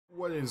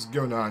What is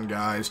going on,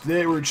 guys?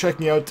 Today we're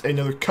checking out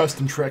another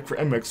custom track for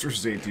MX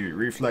vs ATV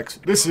Reflex.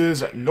 This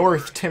is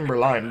North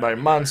Timberline by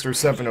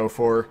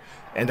Monster704,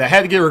 and I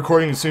had to get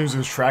recording as soon as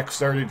this track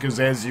started because,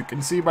 as you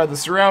can see by the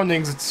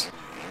surroundings,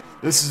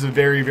 this is a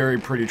very, very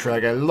pretty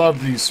track. I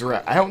love these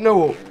surroundings. I don't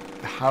know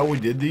how we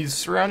did these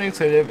surroundings.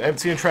 I haven't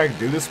seen a track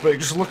do this, but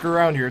just look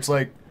around here. It's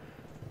like,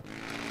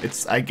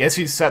 I guess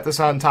he set this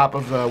on top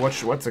of the,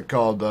 what's it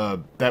called,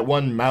 that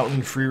one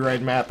mountain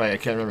freeride map, I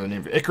can't remember the name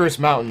of it, Icarus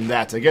Mountain,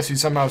 I guess he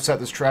somehow set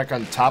this track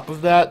on top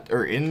of that,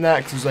 or in that,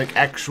 because there's like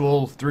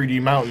actual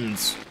 3D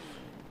mountains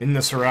in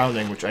the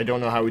surrounding, which I don't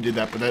know how we did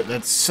that, but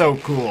that's so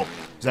cool.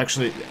 It's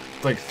actually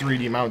like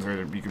 3D mountains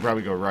right, you could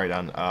probably go right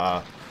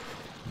on.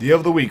 Deal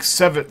of the week,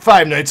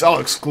 5 nights, all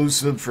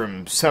exclusive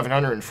from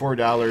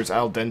 $704,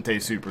 Al Dente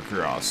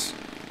Supercross.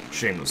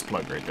 Shameless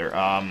plug right there.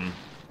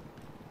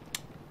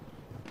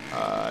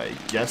 I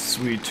guess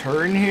we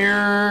turn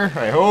here.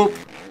 I hope.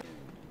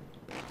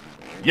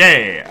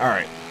 Yay! All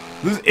right.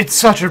 It's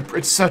such a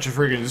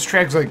freaking. This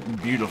track's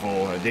like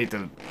beautiful. I hate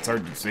that it's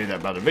hard to say that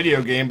about a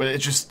video game, but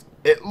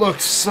it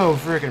looks so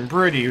freaking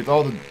pretty with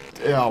all the.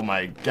 Oh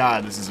my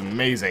god, this is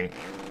amazing.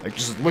 Like,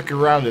 just look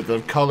around it. The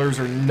colors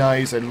are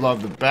nice. I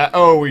love the back.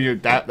 Oh,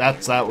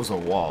 that was a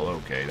wall.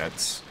 Okay,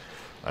 that's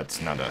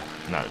not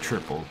a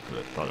triple, but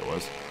I thought it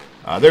was.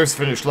 There's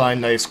finish line,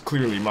 nice,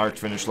 clearly marked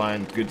finish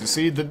line. Good to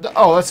see.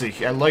 Oh,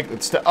 I like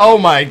it. Oh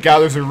my god,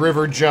 there's a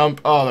river jump.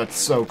 Oh, that's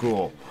so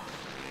cool.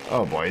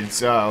 Oh boy,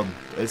 it's a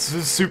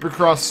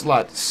Supercross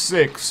slot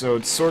 6, so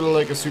it's sort of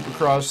like a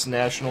Supercross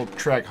national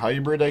track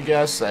hybrid, I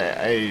guess.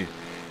 I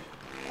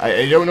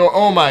don't know.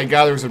 Oh my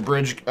god, there's a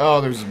bridge.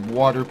 Oh, there's a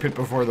water pit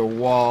before the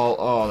wall.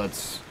 Oh,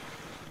 that's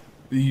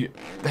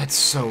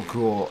so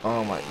cool.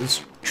 Oh my,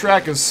 this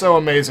track is so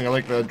amazing. I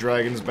like the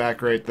dragon's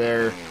back right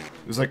there.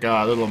 There's like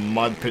a little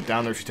mud pit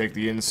down there if you take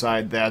the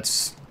inside.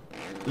 This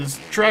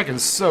track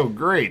is so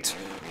great.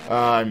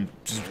 I'm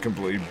just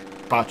completely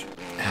botched.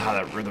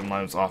 That rhythm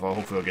line was awful.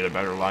 Hopefully we'll get a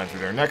better line through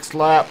their next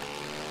lap.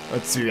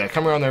 Let's see. Yeah,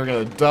 come around there. We're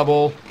going to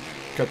double.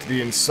 Cut to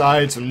the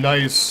inside. Some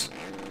nice.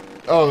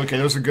 Oh, okay.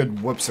 Those are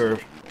good whoops there.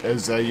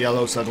 As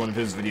Yellow said in one of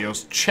his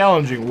videos.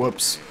 Challenging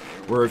whoops.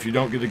 Where if you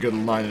don't get a good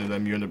line into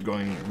them, you end up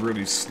going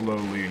really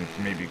slowly and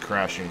maybe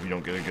crashing if you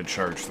don't get a good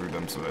charge through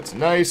them. So that's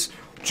nice.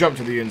 Jump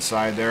to the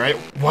inside there.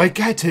 White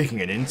guy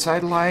taking an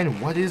inside line?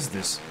 What is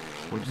this?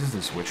 What is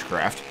this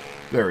witchcraft?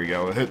 There we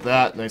go. Hit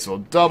that. Nice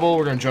little double.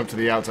 We're going to jump to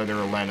the outside there.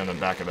 We'll land on the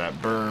back of that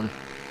berm.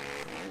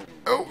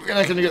 Oh, we're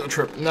not going to get the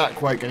triple. Not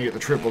quite going to get the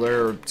triple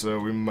there, so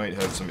we might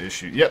have some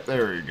issues. Yep,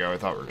 there you go. I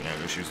thought we were going to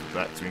have issues with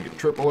that, so we can get the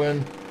triple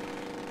in.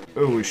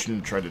 Oh, we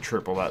shouldn't have tried to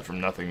triple that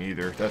from nothing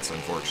either. That's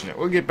unfortunate.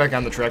 We'll get back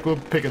on the track. We'll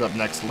pick it up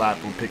next lap.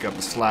 We'll pick up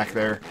the slack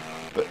there.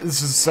 But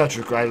this is such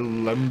a...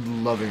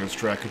 I'm loving this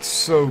track. It's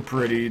so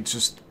pretty.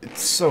 It's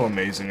so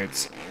amazing. I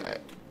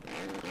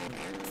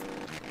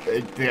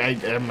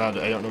don't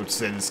know what to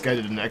say. This guy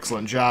did an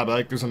excellent job. I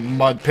like there's a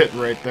mud pit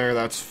right there.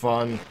 That's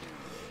fun.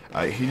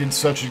 He did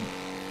such a...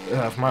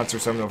 if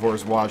Monster704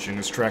 is watching,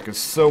 this track is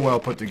so well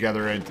put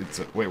together.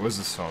 Wait, what's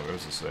this song? What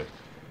does this say?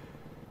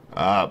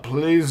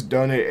 Please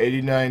donate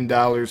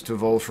 $89 to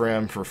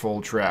Wolfram for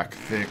full track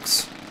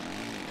fix.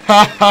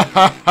 Ha ha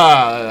ha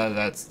ha!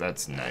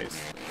 That's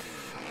nice.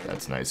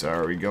 That's nice.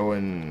 Are we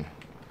going...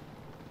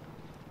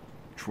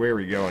 Which way are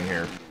we going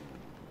here?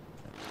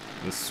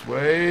 This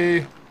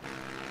way?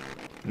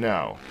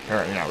 No.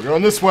 Alright, now we're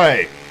going this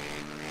way!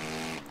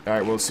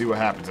 Alright, we'll see what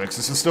happens next.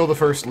 This is still the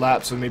first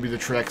lap, so maybe the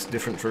track's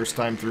different first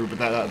time through, but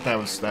that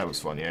was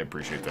funny. I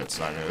appreciate that,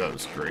 Simon. That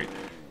was great.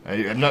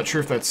 I'm not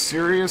sure if that's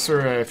serious,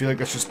 or I feel like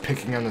that's just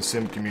picking on the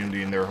sim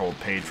community and their whole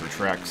paid for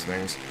tracks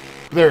things.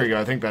 But there we go,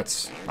 I think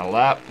that's a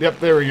lap. Yep,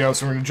 there we go.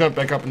 So we're going to jump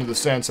back up into the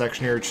sand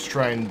section here, just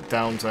try and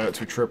downside it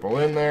to triple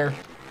in there.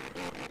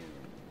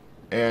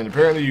 And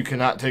apparently you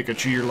cannot take a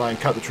cheater line,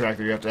 cut the track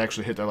there. You have to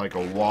actually hit that like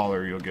a wall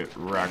or you'll get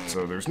wrecked.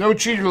 So there's no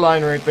cheater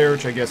line right there,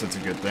 which I guess that's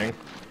a good thing.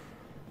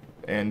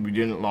 And we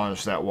didn't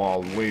launch that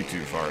wall way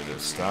too far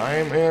this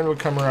time. And we'll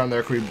come around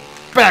there. Can we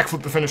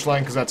backflip the finish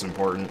line, because that's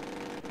important.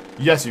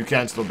 Yes, you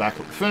can still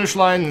backflip the finish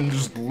line and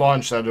just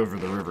launch that over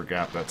the river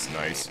gap. That's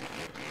nice.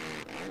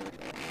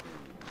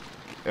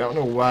 I don't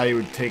know why you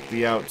would take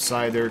the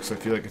outside there, because I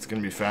feel like it's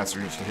going to be faster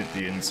just to hit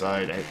the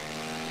inside. I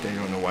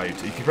don't know why you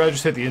could probably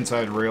just hit the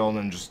inside rail and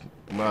then just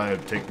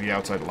take the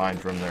outside line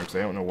from there, because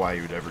I don't know why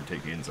you would ever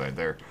take the inside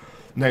there.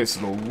 Nice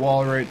little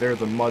wall right there,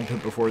 the mud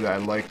pit before that. I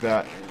like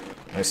that.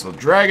 Nice little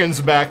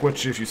dragon's back,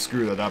 which if you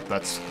screw that up,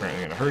 that's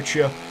apparently going to hurt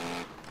you.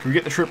 Can we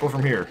get the triple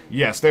from here?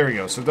 Yes, there we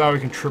go. So now we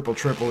can triple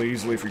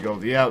easily if we go to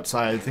the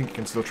outside. I think you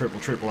can still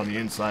triple on the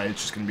inside.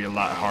 It's just going to be a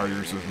lot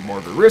harder, so there's more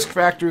of a risk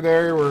factor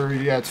there, where,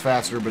 yeah, it's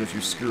faster, but if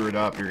you screw it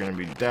up, you're going to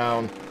be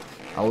down.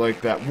 I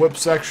like that whip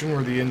section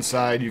where the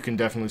inside, you can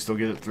definitely still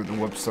get it through the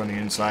whips on the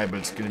inside, but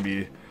it's going to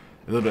be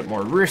a little bit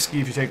more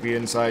risky if you take the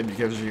inside,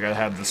 because you got to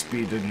have the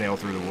speed to nail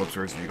through the whips,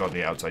 whereas if you go on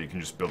the outside, you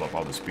can just build up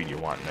all the speed you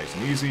want nice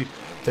and easy.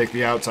 Take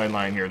the outside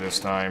line here this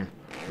time,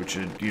 which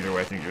either way,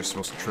 I think you're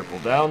supposed to triple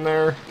down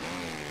there.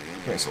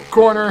 Nice little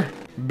corner.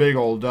 Big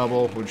old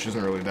double, which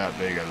isn't really that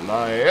big a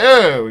lie.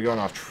 Hey, we are going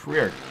off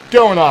track.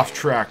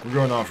 We're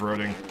going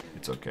off-roading.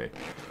 It's okay.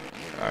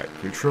 Alright,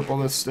 we triple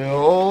this still.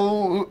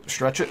 Ooh,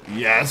 stretch it.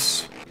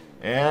 Yes.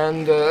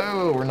 And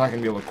we're not going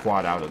to be able to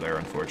quad out of there,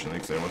 unfortunately,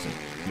 because I wasn't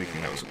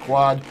thinking that was a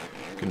quad.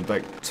 You can,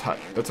 like,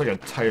 that's like a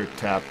tire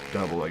tap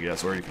double, I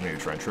guess, or you can maybe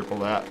try and triple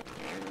that.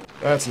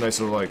 That's a nice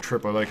little, like,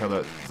 triple. I like how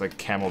that's like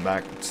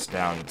camelback. It's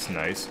down. It's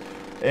nice.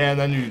 And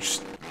then you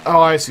just... Oh,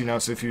 I see now.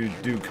 So if you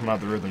do come out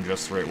the rhythm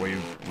just the right way,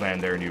 you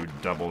land there and you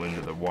double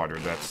into the water.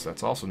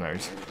 That's also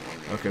nice.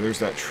 Okay, there's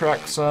that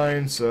track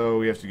sign, so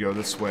we have to go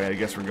this way. I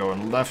guess we're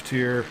going left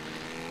here.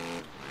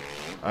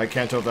 I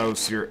can't tell if that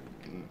was your...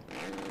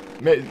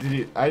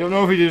 I don't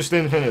know if he just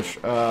didn't finish.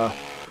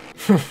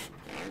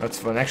 That's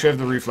fun. Actually, I have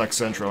the Reflex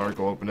Central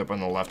article opened up on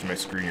the left of my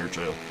screen here,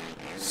 so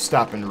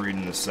stop and read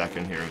in a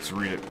second here. Let's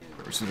read it.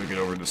 As soon as I get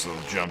over this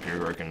little jump here,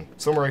 where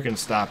somewhere I can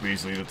stop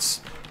easily.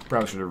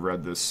 Probably should have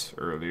read this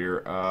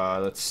earlier.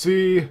 Let's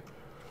see.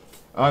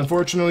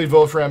 Unfortunately,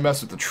 Wolfram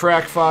messed with the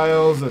track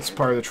files. That's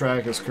part of the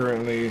track is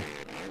currently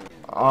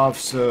off,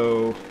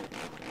 so...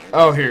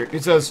 Oh, here.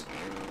 It says,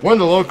 one of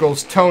the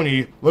locals,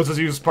 Tony, lets us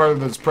use part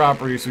of his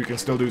property so we can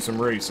still do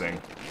some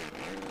racing.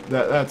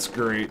 That's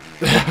great.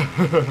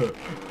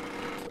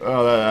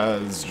 Oh,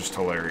 that is just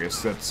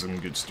hilarious. That's some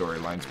good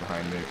storylines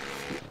behind it.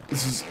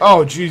 This is...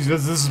 Oh, jeez,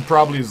 this is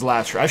probably his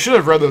last track. I should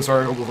have read this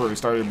article before we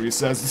started, but he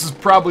says, this is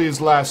probably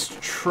his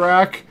last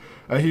track.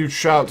 A huge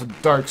shout out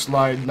to Dark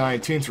Slide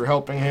 19 for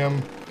helping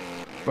him.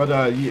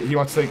 But he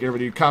wants to thank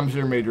everybody who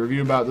commented or made a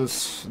review about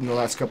this in the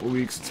last couple of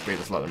weeks. It's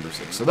beta slot number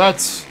 6. So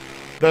that's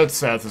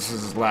sad. This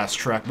is his last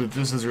track. But if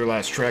this is your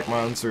last track,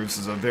 Monster, this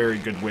is a very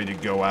good way to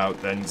go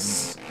out. Then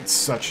it's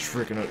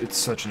such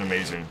an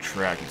amazing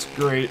track. It's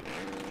great.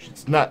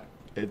 It's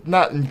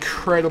not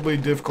incredibly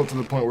difficult to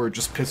the point where it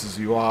just pisses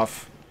you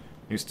off.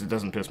 At least it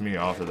doesn't piss me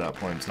off at that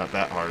point. It's not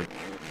that hard.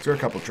 There are a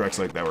couple tracks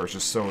like that where it's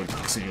just so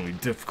exceedingly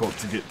difficult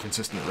to get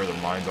consistent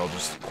rhythm lines. I'll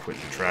just quit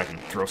the track and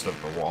throw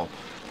stuff at the wall.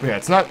 But yeah,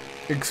 it's not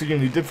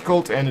exceedingly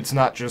difficult, and it's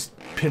not just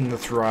pin the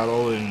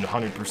throttle and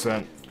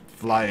 100%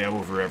 fly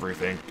over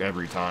everything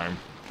every time.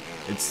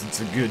 It's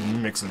a good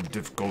mix of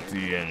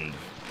difficulty and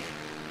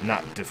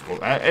not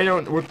difficult. I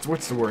don't...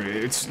 What's the word?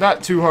 It's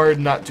not too hard,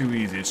 not too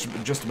easy. It's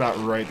just about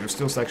right. There's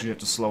still sections you have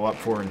to slow up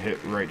for and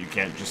hit right. You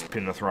can't just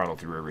pin the throttle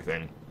through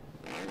everything.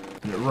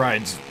 And it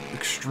rides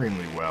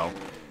extremely well,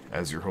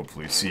 as you're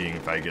hopefully seeing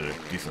if I get a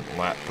decent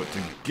lap put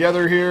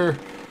together here.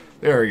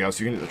 There we go.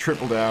 So you can hit the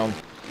triple down.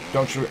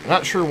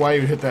 Not sure why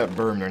you hit that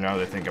berm there now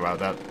that I think about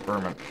that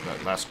berm at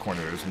that last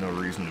corner. There's no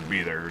reason to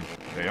be there.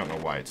 They don't know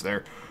why it's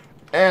there.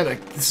 And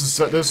this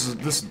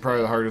is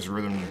probably the hardest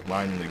rhythm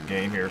line in the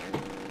game here.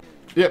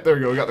 Yep, there we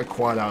go. We got the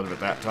quad out of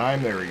it that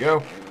time. There we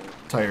go.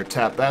 Tire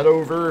tap that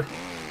over.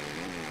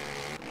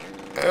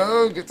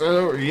 Oh, get that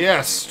over.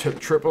 Yes,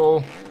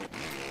 triple.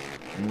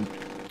 And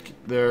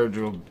there,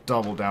 you'll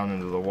double down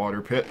into the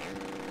water pit.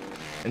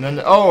 And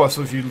then, oh,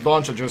 so if you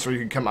launch it just so you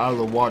can come out of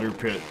the water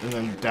pit, and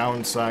then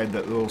downside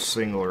that little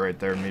single right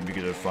there, maybe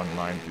get a fun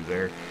line through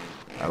there.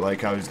 I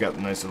like how he's got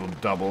the nice little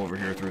double over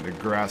here through the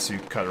grass so you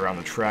cut around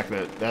the track.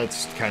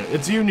 That's kind of,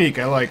 it's unique.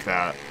 I like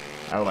that.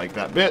 I like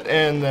that bit.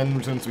 And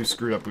then since we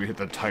screwed up, we hit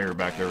the tire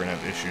back there. We're going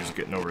to have issues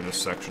getting over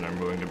this section, I'm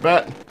willing to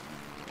bet.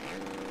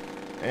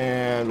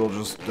 And we'll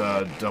just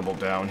double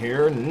down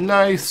here.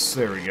 Nice.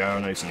 There we go.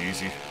 Nice and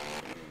easy.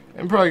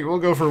 And probably we'll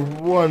go for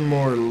one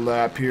more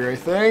lap here, I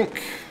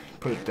think.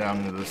 Put it down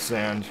into the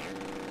sand.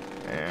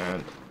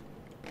 And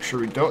make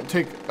sure we don't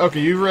take...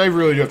 Okay, I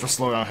really do have to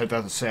slow down, hit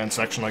that sand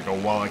section like a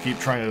wall. I keep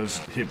trying to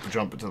just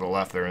jump it to the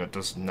left there, and it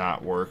does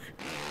not work.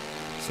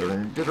 So we're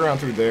going to get around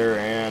through there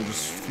and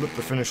just flip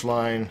the finish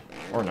line.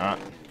 Or not.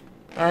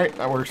 Alright,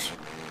 that works.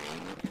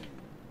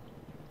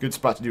 Good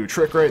spot to do a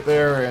trick right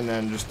there, and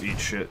then just eat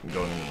shit and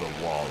go into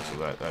the wall.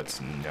 So that's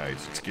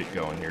nice. Let's get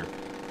going here.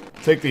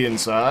 Take the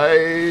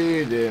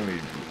inside,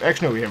 and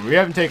actually no, we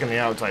haven't taken the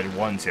outside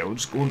once yet.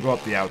 We'll go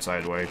up the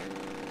outside way.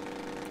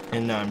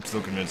 And I'm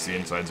still convinced the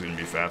inside's going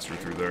to be faster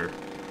through there.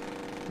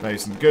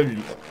 Nice and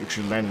good.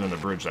 Actually landed on the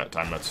bridge that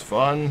time. That's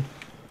fun.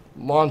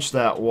 Launch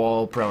that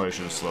wall. Probably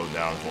should have slowed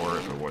down for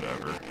it, but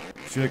whatever. I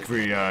feel like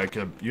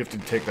if you have to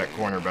take that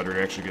corner better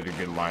to actually get a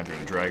good line through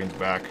the dragon's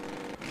back.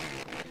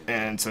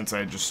 And since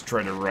I just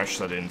tried to rush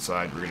that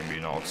inside, we're going to be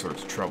in all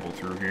sorts of trouble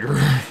through here.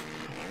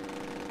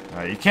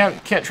 You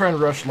can't try and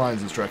rush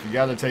lines in this track. You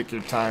gotta take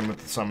your time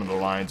with some of the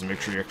lines and make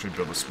sure you actually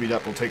build a speed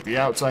up. We'll take the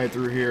outside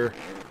through here,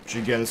 which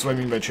again, this is what I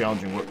mean by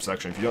challenging whip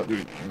section. If you don't do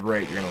it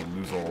right, you're gonna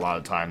lose a lot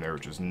of time there,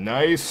 which is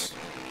nice.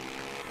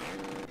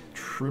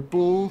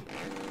 Triple.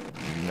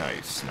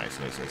 Nice. Nice.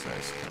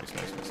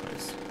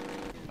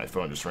 My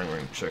phone just rang. We're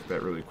gonna check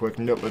that really quick.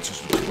 Nope, that's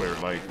just a Twitter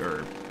like,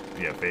 or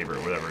yeah,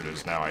 favorite, whatever it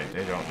is now. I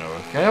don't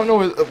know. I don't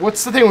know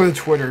what's the thing with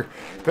Twitter.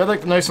 They had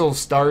like the nice little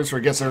stars, or I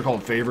guess they're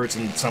called favorites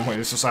in some way.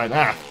 Just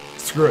decide,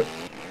 screw it.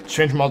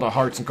 Change them all to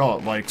hearts and call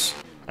it likes.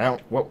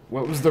 What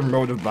was the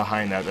motive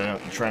behind that? They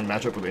don't try and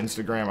match up with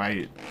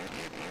Instagram.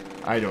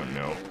 I don't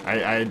know.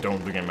 I don't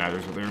think it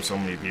matters, but there's so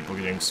many people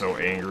getting so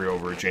angry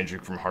over changing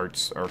from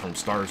hearts, or from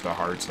stars to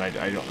hearts, and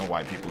I don't know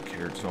why people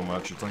cared so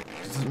much. It's like,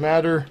 does it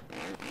matter?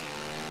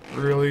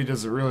 Really?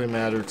 Does it really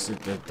matter? Because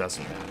it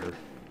doesn't matter.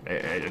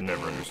 I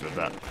never understood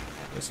that.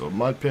 Okay, so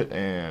mud pit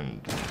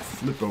and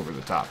flip over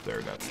the top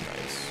there. That's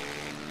nice.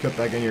 Cut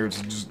back in here.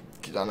 Just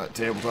get on that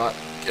tabletop.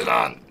 Get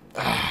on!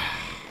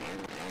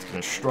 It's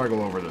gonna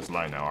struggle over this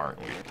line now, aren't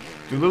we?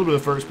 Do a little bit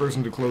of first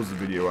person to close the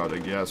video out, I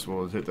guess.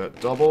 We'll hit that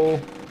double.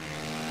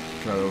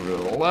 Cut over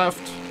to the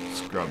left.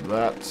 Scrub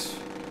that.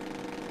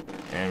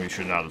 And we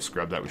should not have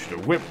scrubbed that. We should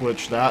have whip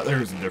glitched that.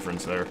 There's the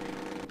difference there.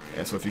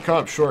 And so if you come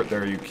up short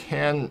there, you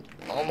can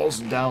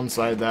almost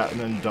downside that and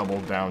then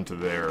double down to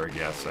there, I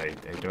guess. I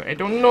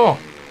don't know.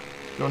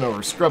 Don't know.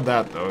 Or scrub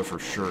that, though, if we're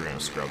sure going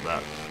to scrub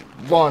that.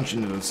 Launch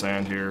into the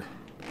sand here.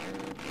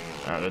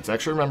 Let's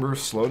actually remember,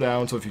 slow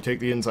down. So if you take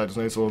the inside, there's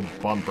a nice little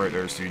bump right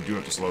there, so you do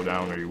have to slow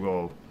down or you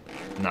will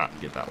not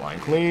get that line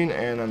clean.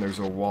 And then there's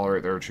a wall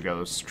right there which you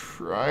gotta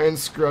try and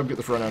scrub, get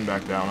the front end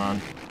back down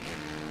on.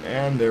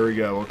 And there we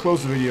go. We'll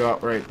close the video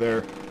out right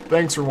there.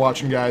 Thanks for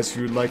watching, guys. If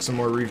you'd like some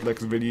more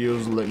Reflex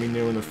videos, let me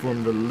know in the form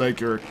of a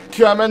like or a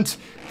comment.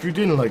 If you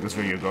didn't like this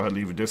video, go ahead and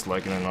leave a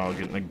dislike, and then I'll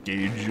get a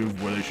gauge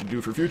of what I should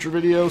do for future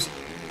videos.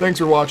 Thanks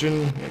for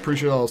watching. I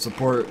appreciate all the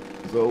support,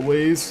 as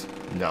always.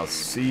 And I'll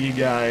see you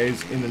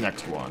guys in the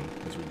next one,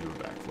 as we do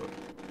a backflip.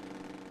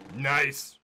 Nice!